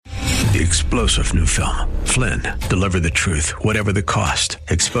the explosive new film, Flynn, Deliver the Truth, Whatever the Cost,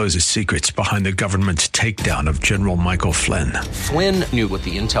 exposes secrets behind the government's takedown of General Michael Flynn. Flynn knew what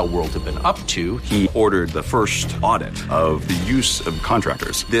the intel world had been up to. He ordered the first audit of the use of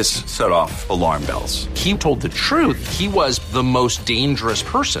contractors. This set off alarm bells. He told the truth. He was the most dangerous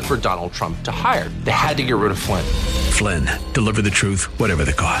person for Donald Trump to hire. They had to get rid of Flynn. Flynn, Deliver the Truth, Whatever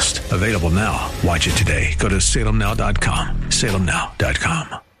the Cost. Available now. Watch it today. Go to salemnow.com.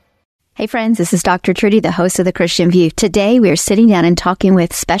 salemnow.com. Hey friends, this is Dr. Trudy, the host of The Christian View. Today we are sitting down and talking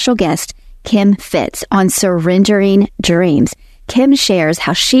with special guest Kim Fitz on surrendering dreams. Kim shares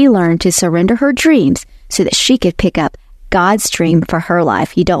how she learned to surrender her dreams so that she could pick up God's dream for her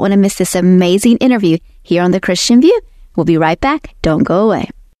life. You don't want to miss this amazing interview here on The Christian View. We'll be right back. Don't go away.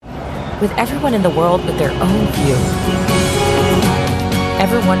 With everyone in the world with their own view,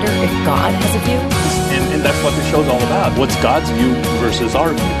 ever wonder if God has a view? And that's what the show's all about. What's God's view versus our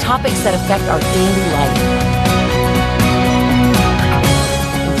view? Topics that affect our daily life.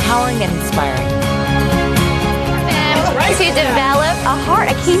 Empowering and inspiring. To develop a heart,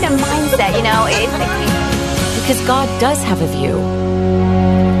 a kingdom mindset, Because God does have a view.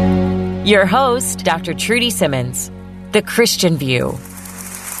 Your host, Dr. Trudy Simmons, The Christian View.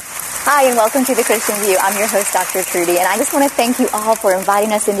 Hi, and welcome to The Christian View. I'm your host, Dr. Trudy, and I just want to thank you all for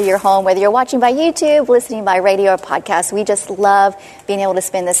inviting us into your home, whether you're watching by YouTube, listening by radio or podcast. We just love being able to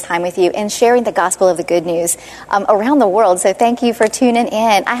spend this time with you and sharing the gospel of the good news around the world. So thank you for tuning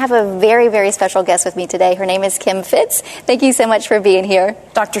in. I have a very, very special guest with me today. Her name is Kim Fitz. Thank you so much for being here.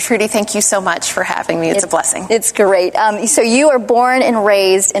 Dr. Trudy, thank you so much for having me. It's a blessing. It's great. So you are born and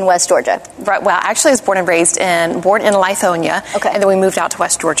raised in West Georgia. Right. Well, actually, I was born in Lithonia. Okay. And then we moved out to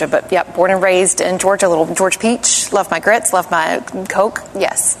West Georgia. But, yep, born and raised in Georgia, little George Peach. Love my grits, love my Coke.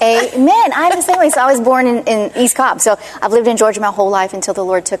 Yes. Amen. I'm the same way. So I was born in East Cobb. So I've lived in Georgia my whole life until the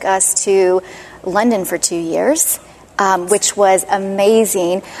Lord took us to London for 2 years, which was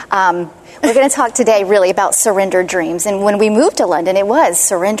amazing. We're going to talk today really about surrendered dreams. And when we moved to London, it was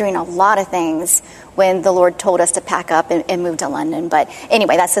surrendering a lot of things when the Lord told us to pack up and move to London. But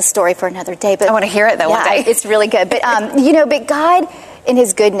anyway, that's a story for another day. But I want to hear it, though, one day. It's really good. But, but God, in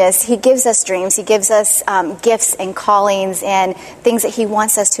His goodness, He gives us dreams. He gives us gifts and callings and things that He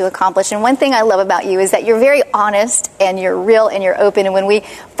wants us to accomplish. And one thing I love about you is that you're very honest and you're real and you're open. And when we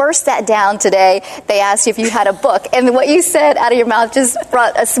first sat down today, they asked you if you had a book. And what you said out of your mouth just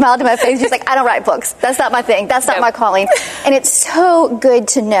brought a smile to my face. You're like, I don't write books. That's not my thing. That's not my calling. And it's so good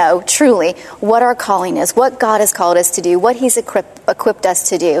to know, truly, what our calling is, what God has called us to do, what He's equipped us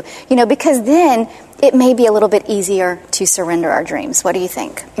to do. Because then it may be a little bit easier to surrender our dreams. What do you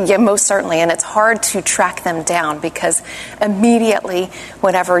think? Yeah, most certainly. And it's hard to track them down because immediately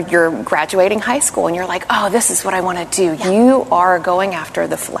whenever you're graduating high school and you're like, oh, this is what I want to do, you are going after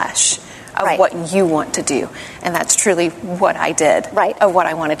the flesh of what you want to do. And that's truly what I did, of what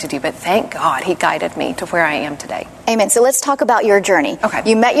I wanted to do. But thank God He guided me to where I am today. Amen. So let's talk about your journey. Okay.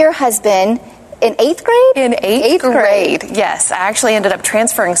 You met your husband in 8th grade? In eighth grade, yes. I actually ended up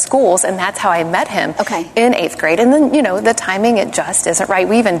transferring schools, and that's how I met him in 8th grade. And then, the timing, it just isn't right.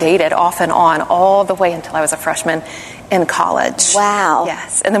 We even dated off and on all the way until I was a freshman in college. Wow.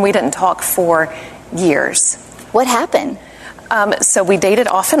 Yes. And then we didn't talk for years. What happened? So we dated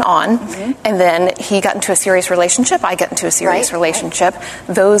off and on, and then he got into a serious relationship. I got into a serious relationship.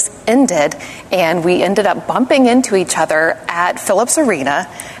 Those ended, and we ended up bumping into each other at Phillips Arena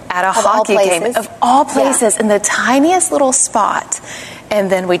at a hockey game. Of all places, in the tiniest little spot.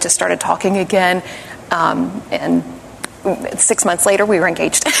 And then we just started talking again, and 6 months later, we were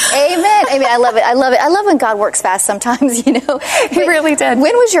engaged. Amen. I love it. I love it. I love when God works fast sometimes, He really did.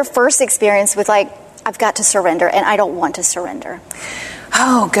 When was your first experience with I've got to surrender and I don't want to surrender?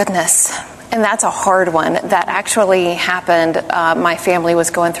 Oh, goodness. And that's a hard one. That actually happened. My family was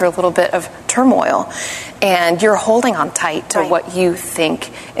going through a little bit of turmoil, and you're holding on tight to what you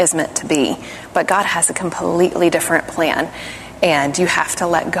think is meant to be. But God has a completely different plan, and you have to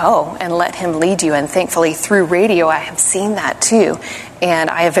let go and let Him lead you. And thankfully, through radio, I have seen that too. And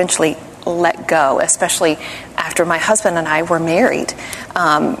I eventually let go, especially after my husband and I were married.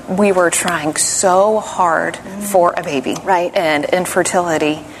 We were trying so hard for a baby. And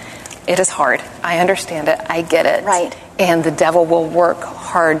infertility, it is hard. I understand it. I get it. And the devil will work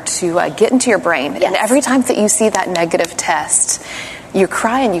hard to get into your brain. And every time that you see that negative test, you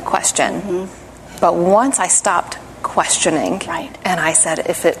cry and you question. But once I stopped questioning, and I said,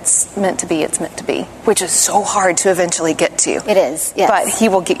 if it's meant to be, it's meant to be, which is so hard to eventually get to. It is, yes. But He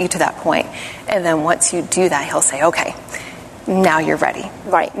will get you to that point. And then once you do that, He'll say, okay, now you're ready.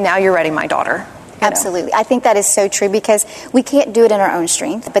 Now you're ready, my daughter. Absolutely. I think that is so true because we can't do it in our own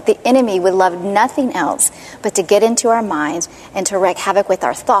strength, but the enemy would love nothing else but to get into our minds and to wreak havoc with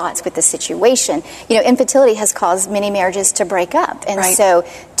our thoughts, with the situation. Infertility has caused many marriages to break up. And so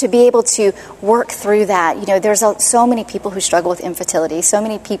to be able to work through that, there's so many people who struggle with infertility, so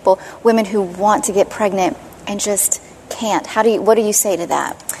many people, women who want to get pregnant and just can't. What do you say to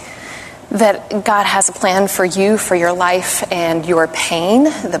that? That God has a plan for you, for your life, and your pain.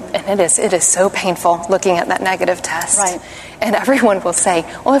 And it is so painful looking at that negative test. Right. And everyone will say,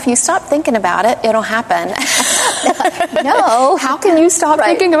 well, if you stop thinking about it, it'll happen. No. How can you stop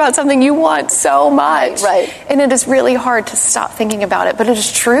thinking about something you want so much? Right. And it is really hard to stop thinking about it, but it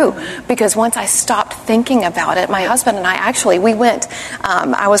is true. Because once I stopped thinking about it, my husband and I we went,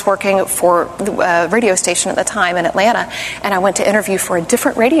 I was working for a radio station at the time in Atlanta, and I went to interview for a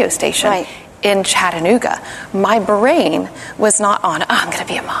different radio station in Chattanooga. My brain was not on, I'm going to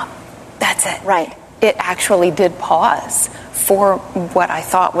be a mom. That's it. Right. It actually did pause for what I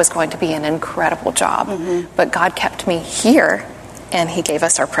thought was going to be an incredible job. Mm-hmm. But God kept me here, and he gave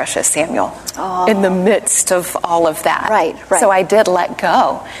us our precious Samuel in the midst of all of that. Right. So I did let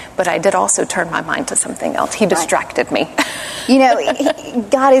go, but I did also turn my mind to something else. He distracted me.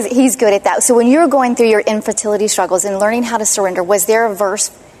 God he's good at that. So when you were going through your infertility struggles and learning how to surrender, was there a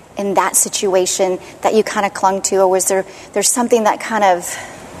verse in that situation that you kind of clung to, or was there's something that kind of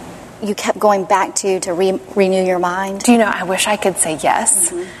you kept going back to renew your mind? I wish I could say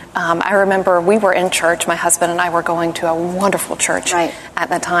yes. Mm-hmm. I remember we were in church. My husband and I were going to a wonderful church at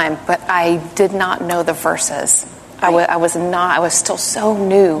the time, but I did not know the verses. Right. I was still so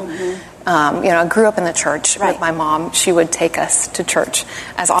new. Mm-hmm. I grew up in the church with my mom. She would take us to church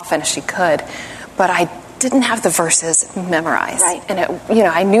as often as she could, but I didn't have the verses memorized. Right. And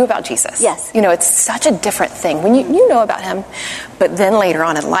I knew about Jesus. Yes. It's such a different thing when you know about him, but then later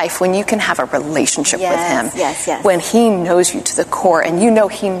on in life when you can have a relationship with him. Yes. When he knows you to the core, and he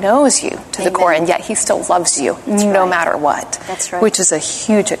knows you to the core, and yet he still loves you no matter what. That's right. Which is a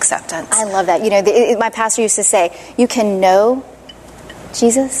huge acceptance. I love that. My pastor used to say, you can know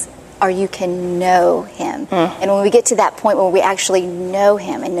Jesus or you can know him. And when we get to that point where we actually know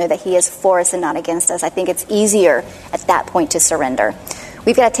him and know that he is for us and not against us, I think it's easier at that point to surrender.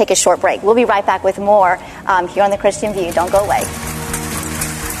 We've got to take a short break. We'll be right back with more here on The Christian View. Don't go away.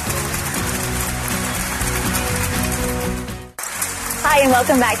 Hi, and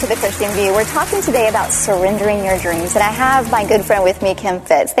welcome back to The Christian View. We're talking today about surrendering your dreams, and I have my good friend with me, Kim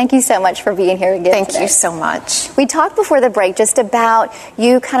Fitz. Thank you so much for being here again today. Thank you so much. We talked before the break just about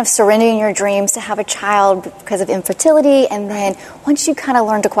you kind of surrendering your dreams to have a child because of infertility, and then once you kind of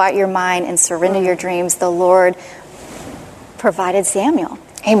learn to quiet your mind and surrender your dreams, the Lord provided Samuel.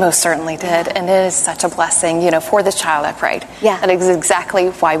 He most certainly did, and it is such a blessing. For this child I prayed. Yeah. That is exactly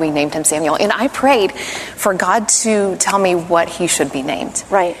why we named him Samuel. And I prayed for God to tell me what he should be named.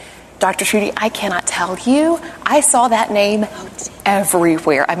 Right. Dr. Trudy, I cannot tell you. I saw that name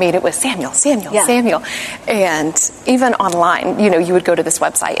everywhere. I mean, it was Samuel. And even online, you would go to this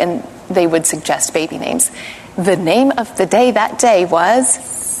website and they would suggest baby names. The name of the day that day was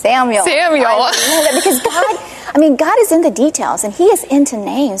Samuel. I love that because God is in the details, and he is into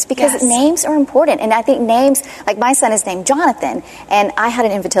names because names are important. And I think names, like my son is named Jonathan, and I had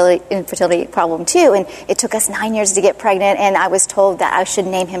an infertility problem too, and it took us 9 years to get pregnant, and I was told that I should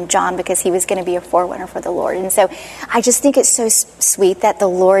name him John because he was going to be a forerunner for the Lord. And so I just think it's so sweet that the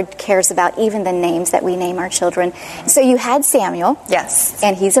Lord cares about even the names that we name our children. So you had Samuel. Yes.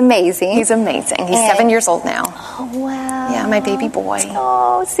 And he's amazing. He's 7 years old now. Oh, wow. Yeah, my baby boy.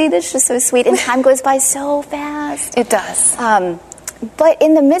 Oh, see, that's just so sweet. And time goes by so fast. It does. But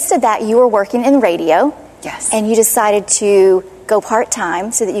in the midst of that, you were working in radio. Yes. And you decided to go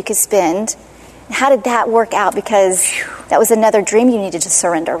part-time so that you could spend. How did that work out? Because that was another dream you needed to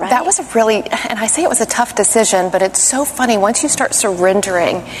surrender, right? That was and I say it was a tough decision, but it's so funny. Once you start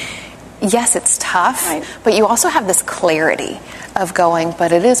surrendering, yes, it's tough, but you also have this clarity of going,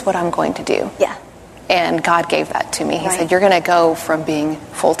 but it is what I'm going to do. Yeah. And God gave that to me. He said, you're going to go from being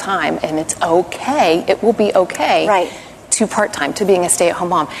full-time, and it's okay, it will be okay, to part-time, to being a stay-at-home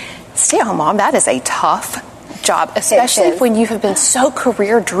mom. Stay-at-home mom, that is a tough job, especially when you have been so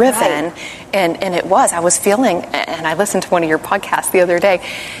career-driven. And it was. I was feeling, and I listened to one of your podcasts the other day,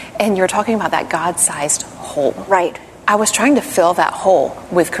 and you were talking about that God-sized hole. Right. I was trying to fill that hole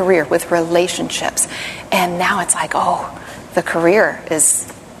with career, with relationships. And now it's like, the career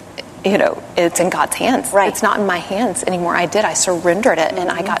is... it's in God's hands. Right. It's not in my hands anymore. I surrendered it,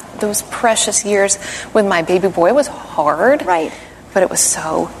 and I got those precious years with my baby boy. It was hard, but it was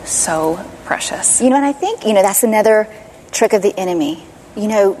so, so precious. And I think, that's another trick of the enemy,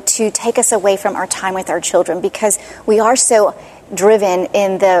 to take us away from our time with our children, because we are so driven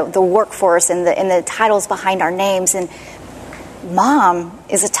in the workforce and the titles behind our names. And mom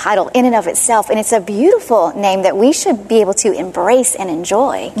is a title in and of itself, and it's a beautiful name that we should be able to embrace and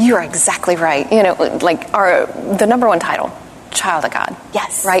enjoy. You're exactly right. The number one title, child of God.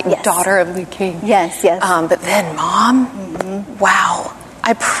 Yes. Right? Yes. Daughter of the King. Yes. But then mom, wow.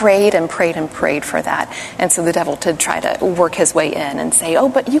 I prayed and prayed and prayed for that. And so the devil to try to work his way in and say, oh,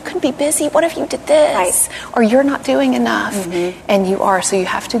 but you can be busy. What if you did this? Right. Or you're not doing enough. And you are. So you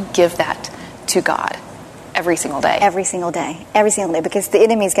have to give that to God every single day. Every single day. Every single day. Because the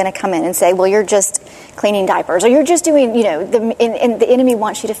enemy is going to come in and say, well, you're just cleaning diapers, or you're just doing, and the enemy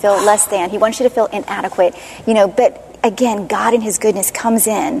wants you to feel less than. He wants you to feel inadequate. But again, God in his goodness comes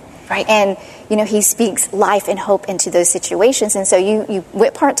in. Right. And, he speaks life and hope into those situations. And so you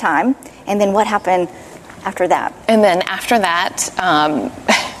went part-time, and then what happened after that? And then after that,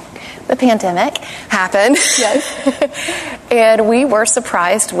 the pandemic happened. Yes. And we were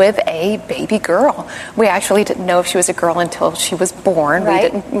surprised with a baby girl. We actually didn't know if she was a girl until she was born.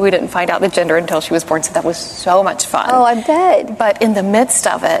 Right. We didn't find out the gender until she was born, so that was so much fun. Oh, I bet. But in the midst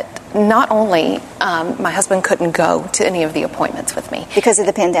of it, not only my husband couldn't go to any of the appointments with me. Because of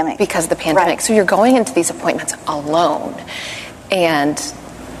the pandemic. Because of the pandemic. Right. So you're going into these appointments alone. And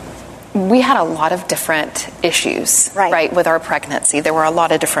we had a lot of different issues, right, with our pregnancy. There were a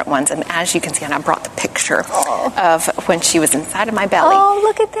lot of different ones. And as you can see, and I brought the picture of when she was inside of my belly. Oh,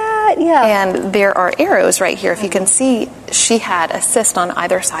 look at that. Yeah. And there are arrows right here. If you can see, she had a cyst on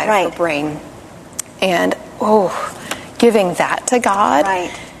either side of her brain. And, giving that to God,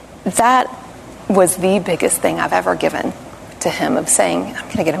 that was the biggest thing I've ever given to him, of saying, I'm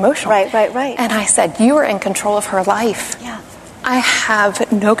going to get emotional. Right. And I said, you are in control of her life. Yeah. I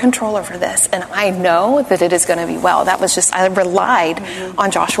have no control over this, and I know that it is going to be well. That was just, I relied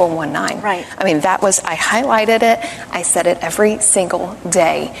on Joshua 1:9. Right. I mean, I highlighted it. I said it every single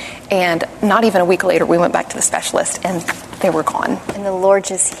day. And not even a week later, we went back to the specialist, and they were gone. And the Lord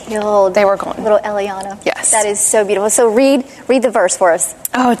just healed. They were gone. Little Eliana. Yes. That is so beautiful. So read the verse for us.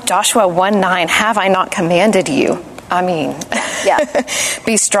 Oh, Joshua 1:9, have I not commanded you? I mean,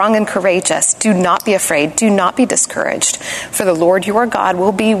 be strong and courageous. Do not be afraid. Do not be discouraged. For the Lord your God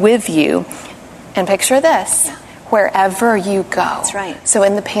will be with you. And picture this, wherever you go. That's right. So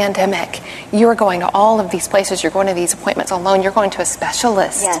in the pandemic, you're going to all of these places. You're going to these appointments alone. You're going to a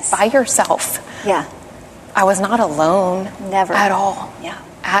specialist by yourself. Yeah. I was not alone. Never. At all. Yeah.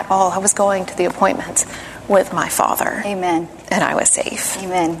 At all. I was going to the appointments with my father. Amen. And I was safe.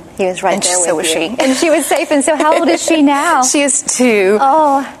 Amen. He was right there with you. And so was she. And she was safe. And so how old is she now? She is 2.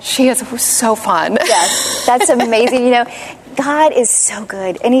 Oh. She is so fun. Yes. That's amazing. God is so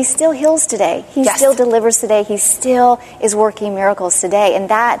good. And he still heals today. He still delivers today. He still is working miracles today. And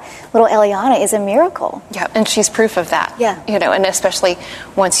that little Eliana is a miracle. Yeah. And she's proof of that. Yeah. And especially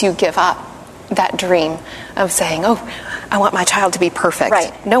once you give up that dream of saying, I want my child to be perfect.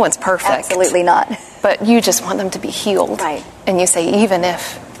 Right. No one's perfect. Absolutely not. But you just want them to be healed. Right. And you say, even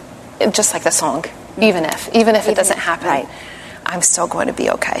if, just like the song, even if it doesn't happen, I'm still going to be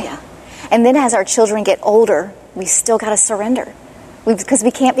okay. Yeah. And then as our children get older, we still got to surrender. Because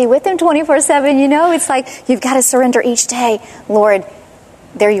we can't be with them 24/7, It's like you've got to surrender each day. Lord,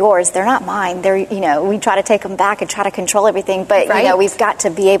 they're yours. They're not mine. We try to take them back and try to control everything. But, we've got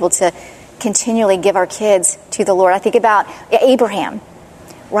to be able to continually give our kids to the Lord. I think about Abraham,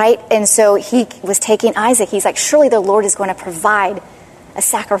 right? And so he was taking Isaac. He's like, surely the Lord is going to provide a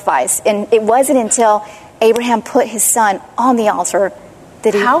sacrifice. And it wasn't until Abraham put his son on the altar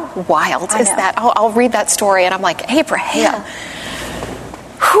that he... How wild is that? I'll read that story and I'm like, Abraham.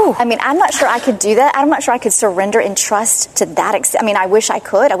 Whew. I mean, I'm not sure I could do that. I'm not sure I could surrender and trust to that extent. I mean, I wish I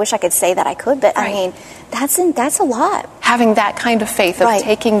could. I wish I could say that I could. But, I mean, that's a lot. Having that kind of faith of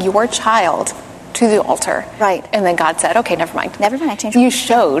taking your child to the altar. Right. And then God said, okay, never mind. Never mind. I changed my mind. You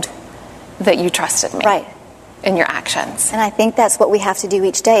showed that you trusted me. Right. In your actions. And I think that's what we have to do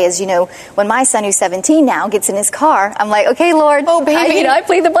each day is, when my son, who's 17 now, gets in his car, I'm like, okay, Lord. Oh, baby. I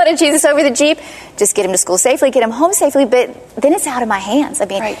plead the blood of Jesus over the Jeep. Just get him to school safely, get him home safely. But then it's out of my hands. I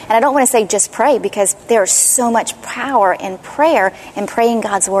mean, and I don't want to say just pray, because there's so much power in prayer and praying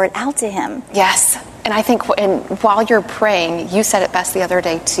God's word out to him. Yes. And I think while you're praying, you said it best the other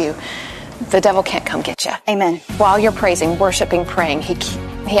day too, the devil can't come get you. Amen. While you're praising, worshiping, praying,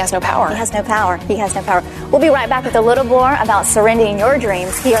 he has no power. He has no power. He has no power. We'll be right back with a little more about surrendering your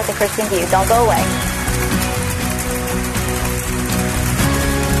dreams here at the Christian View. Don't go away.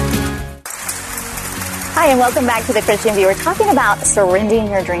 Hi, and welcome back to the Christian View. We're talking about surrendering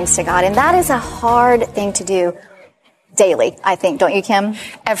your dreams to God, and that is a hard thing to do. daily, I think, don't you, Kim?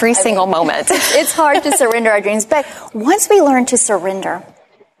 Every single moment. It's hard to surrender our dreams, but once we learn to surrender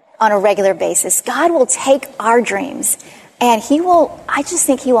on a regular basis, God will take our dreams and I just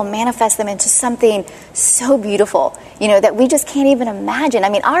think he will manifest them into something so beautiful, that we just can't even imagine. I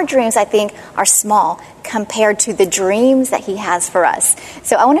mean, our dreams, I think, are small compared to the dreams that he has for us.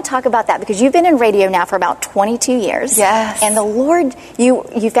 So I want to talk about that because you've been in radio now for about 22 years. Yes. And the Lord,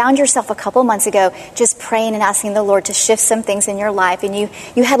 you found yourself a couple months ago just praying and asking the Lord to shift some things in your life. And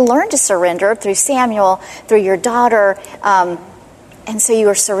you had learned to surrender through Samuel, through your daughter, and so you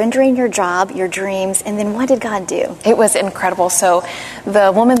were surrendering your job, your dreams, and then what did God do? It was incredible. So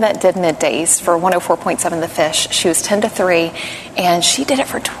the woman that did middays for 104.7 The Fish, she was 10 to 3, and she did it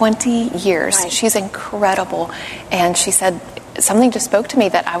for 20 years. Right. She's incredible. And she said, something just spoke to me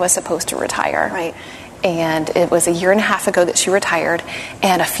that I was supposed to retire. Right. And it was a year and a half ago that she retired.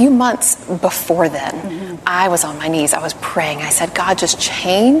 And a few months before then, I was on my knees. I was praying. I said, God, just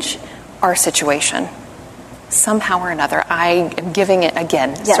change our situation. Somehow or another, I am giving it again,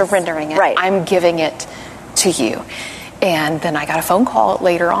 yes. surrendering it. Right. I'm giving it to you. And then I got a phone call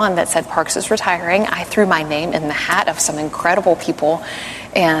later on that said Parks is retiring. I threw my name in the hat of some incredible people,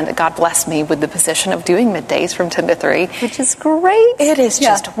 and God blessed me with the position of doing middays from 10 to 3. Which is great. It is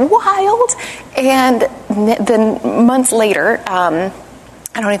just wild. And then months later, I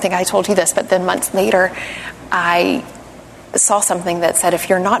don't even think I told you this, but then months later, I saw something that said, if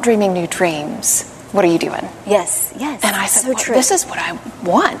you're not dreaming new dreams, what are you doing? Yes. And I said, so true. This is what I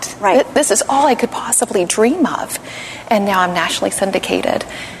want. Right. This is all I could possibly dream of. And now I'm nationally syndicated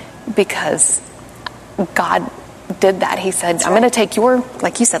because God did that. He said, I'm going to take your,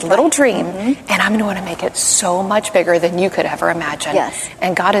 like you said, little dream, and I'm going to make it so much bigger than you could ever imagine. Yes.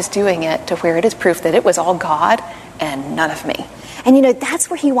 And God is doing it to where it is proof that it was all God and none of me. And that's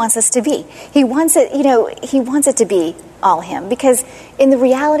where he wants us to be. He wants it, he wants it to be all him, because in the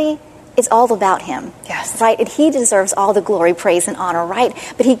reality, it's all about him. Yes. Right? And he deserves all the glory, praise, and honor, right?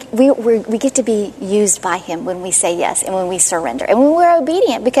 But we get to be used by him when we say yes and when we surrender and when we're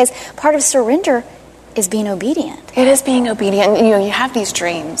obedient, because part of surrender is being obedient. It is being obedient. You have these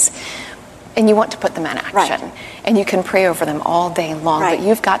dreams and you want to put them in action. Right. And you can pray over them all day long, right. but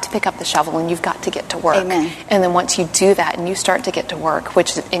you've got to pick up the shovel and you've got to get to work. Amen. And then once you do that and you start to get to work,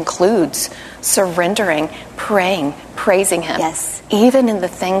 which includes surrendering, praying, praising him, yes. even in the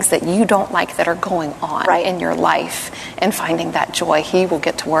things that you don't like that are going on right. in your life, and finding that joy, he will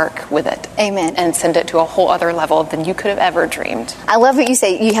get to work with it. Amen. And send it to a whole other level than you could have ever dreamed. I love what you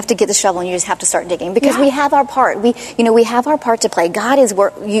say. You have to get the shovel and you just have to start digging, because we have our part. We have our part to play. God is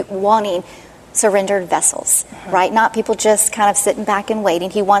wanting surrendered vessels, right? Not people just kind of sitting back and waiting.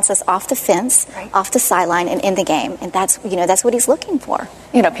 He wants us off the fence, right. off the sideline, and in the game. And that's what he's looking for.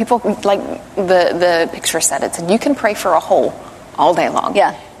 People, like the picture said, it said you can pray for a hole all day long.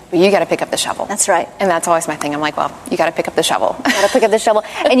 Yeah. But you got to pick up the shovel. That's right. And that's always my thing. I'm like, well, you got to pick up the shovel. Got to pick up the shovel.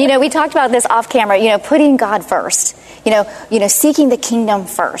 And we talked about this off camera, putting God first. Seeking the kingdom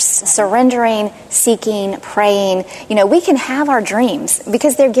first, surrendering, seeking, praying. We can have our dreams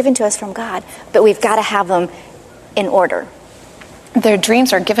because they're given to us from God, but we've got to have them in order. Their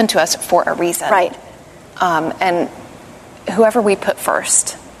dreams are given to us for a reason. Right. And whoever we put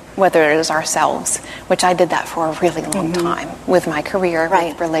first, whether it is ourselves, which I did that for a really long time with my career,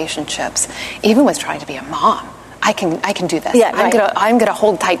 right. with relationships, even with trying to be a mom. I can do this. Yeah, right. I'm gonna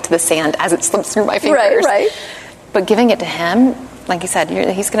hold tight to the sand as it slips through my fingers. Right. But giving it to him, like you said,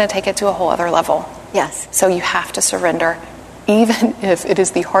 he's going to take it to a whole other level. Yes. So you have to surrender, even if it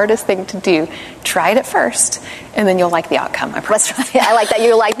is the hardest thing to do. Try it at first, and then you'll like the outcome. I promise. That's right. I like that.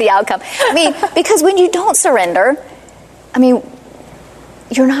 You'll like the outcome. Because when you don't surrender,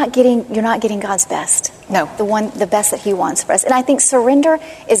 you're not getting God's best. No. The best that he wants for us. And I think surrender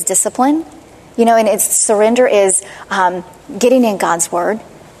is discipline, and surrender is getting in God's word,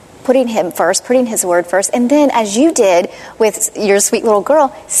 putting him first, putting his word first, and then, as you did with your sweet little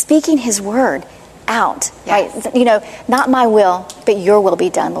girl, speaking his word out, yes. right? Not my will, but your will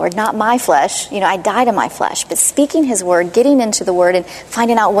be done, Lord. Not my flesh. I die to my flesh, but speaking his word, getting into the word, and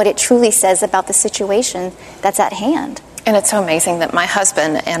finding out what it truly says about the situation that's at hand. And it's so amazing that my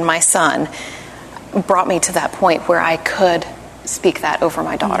husband and my son brought me to that point where I could speak that over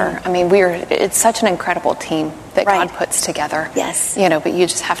my daughter. It's such an incredible team that right. God puts together. Yes. But you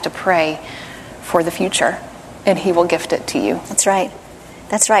just have to pray for the future, and he will gift it to you. That's right.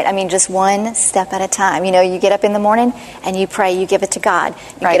 Just one step at a time. You get up in the morning and you pray, you give it to God.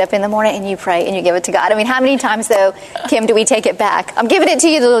 You right. get up in the morning and you pray and you give it to God. How many times, though, Kim, do we take it back? I'm giving it to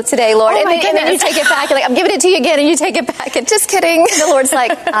you today, Lord. Oh, and then you take it back. I'm giving it to you again, and you take it back. And just kidding. The Lord's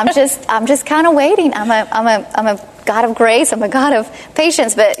like, I'm just kind of waiting. I'm a God of grace. I'm a God of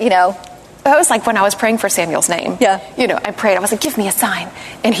patience. But, It was like when I was praying for Samuel's name. Yeah. I prayed. I was like, give me a sign.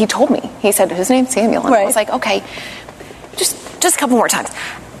 And he told me. He said, his name's Samuel. And I was like, okay, just a couple more times.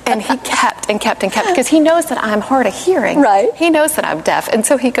 And he kept and kept and kept, because he knows that I'm hard of hearing. Right. He knows that I'm deaf. And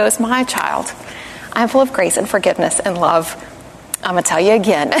so he goes, my child, I'm full of grace and forgiveness and love. I'm going to tell you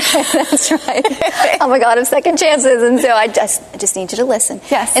again. That's right. Oh my God, of second chances. And so I just need you to listen.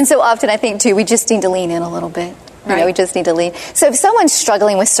 Yes. And so often I think, too, we just need to lean in a little bit. Right. We just need to lean. So if someone's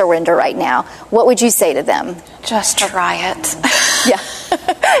struggling with surrender right now, what would you say to them? Just try it.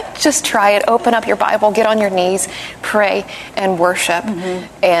 Yeah. Just try it. Open up your Bible, get on your knees, pray, and worship.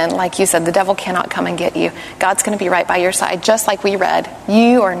 Mm-hmm. And like you said, the devil cannot come and get you. God's going to be right by your side. Just like we read,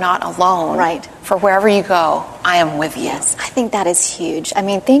 you are not alone. Right. For wherever you go, I am with you. Yes, I think that is huge. I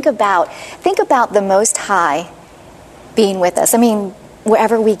mean, think about the Most High being with us. I mean,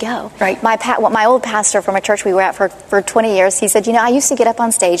 wherever we go. Right. My old pastor from a church we were at for 20 years, he said, I used to get up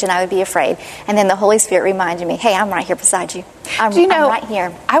on stage and I would be afraid. And then the Holy Spirit reminded me, hey, I'm right here beside you. I'm right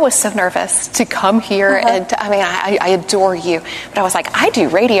here. I was so nervous to come here. And I adore you. But I was like, I do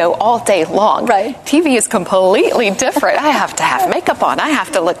radio all day long. Right. TV is completely different. I have to have makeup on. I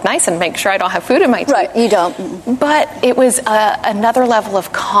have to look nice and make sure I don't have food in my teeth. Right, you don't. But it was another level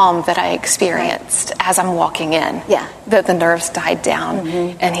of calm that I experienced as I'm walking in. Yeah. That the nerves died down.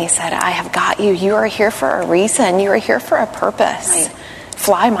 Mm-hmm. And he said, I have got you. You are here for a reason. You are here for a purpose. Right.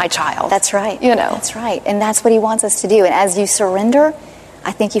 Fly, my child. That's right. That's right. And that's what he wants us to do. And as you surrender,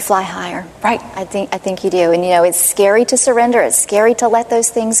 I think you fly higher. Right. I think you do. And it's scary to surrender. It's scary to let those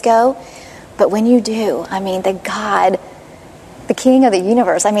things go. But when you do, the God, the King of the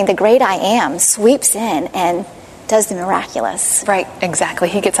universe, the great I am, sweeps in and does the miraculous. Right. Exactly.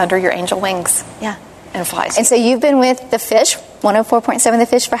 He gets under your angel wings. Yeah. And flies. And so you've been with The Fish, 104.7 The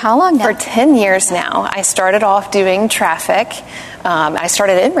Fish, for how long now? For 10 years now. I started off doing traffic. I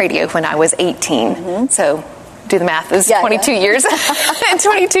started in radio when I was 18. Mm-hmm. So do the math. It's 22 years.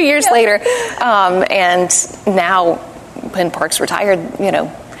 22 years later. And now, when Parks retired,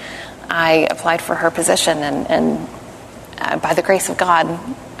 I applied for her position. And by the grace of God,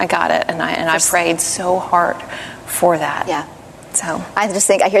 I got it. And I prayed so hard for that. Yeah. So I just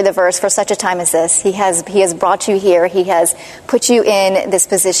think I hear the verse, for such a time as this. He has brought you here. He has put you in this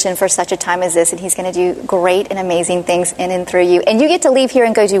position for such a time as this, and he's going to do great and amazing things in and through you. And you get to leave here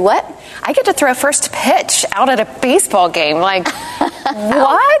and go do what? I get to throw first pitch out at a baseball game. Like,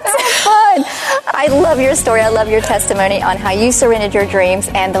 what? Fun. I love your story. I love your testimony on how you surrendered your dreams,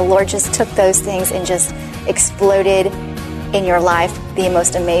 and the Lord just took those things and just exploded in your life, the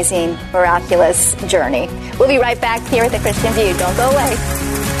most amazing, miraculous journey. We'll be right back here at The Christian View. Don't go away.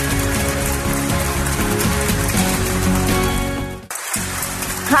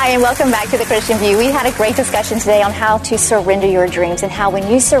 Hi, and welcome back to The Christian View. We had a great discussion today on how to surrender your dreams and how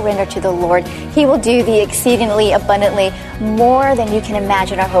when you surrender to the Lord, He will do the exceedingly abundantly more than you can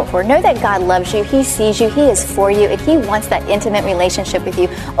imagine or hope for. Know that God loves you. He sees you. He is for you, and He wants that intimate relationship with you.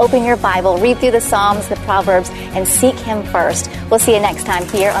 Open your Bible, read through the Psalms, the Proverbs, and seek Him first. We'll see you next time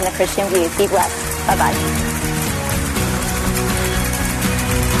here on The Christian View. Be blessed. Bye-bye.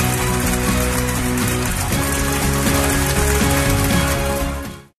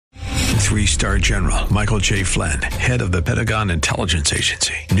 3-star General Michael J. Flynn, head of the Pentagon Intelligence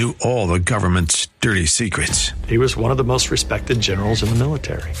Agency, knew all the government's dirty secrets. He was one of the most respected generals in the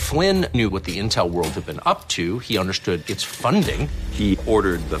military. Flynn knew what the intel world had been up to. He understood its funding. He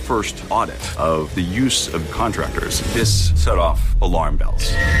ordered the first audit of the use of contractors. This set off alarm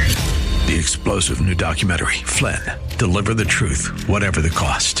bells. The explosive new documentary, Flynn, Deliver the Truth, Whatever the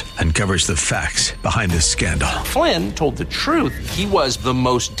Cost, uncovers the facts behind this scandal. Flynn told the truth. He was the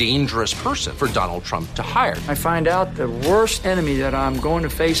most dangerous person for Donald Trump to hire. I find out the worst enemy that I'm going to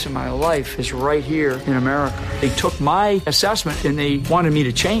face in my life is right here in America. They took my assessment and they wanted me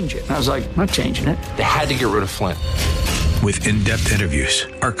to change it. And I was like, I'm not changing it. They had to get rid of Flynn. With in-depth interviews,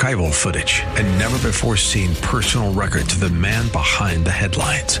 archival footage, and never-before-seen personal records of the man behind the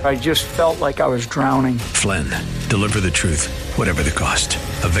headlines. I just felt like I was drowning. Flynn, Deliver the Truth, Whatever the Cost.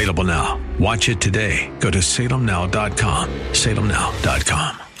 Available now. Watch it today. Go to salemnow.com.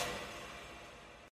 salemnow.com.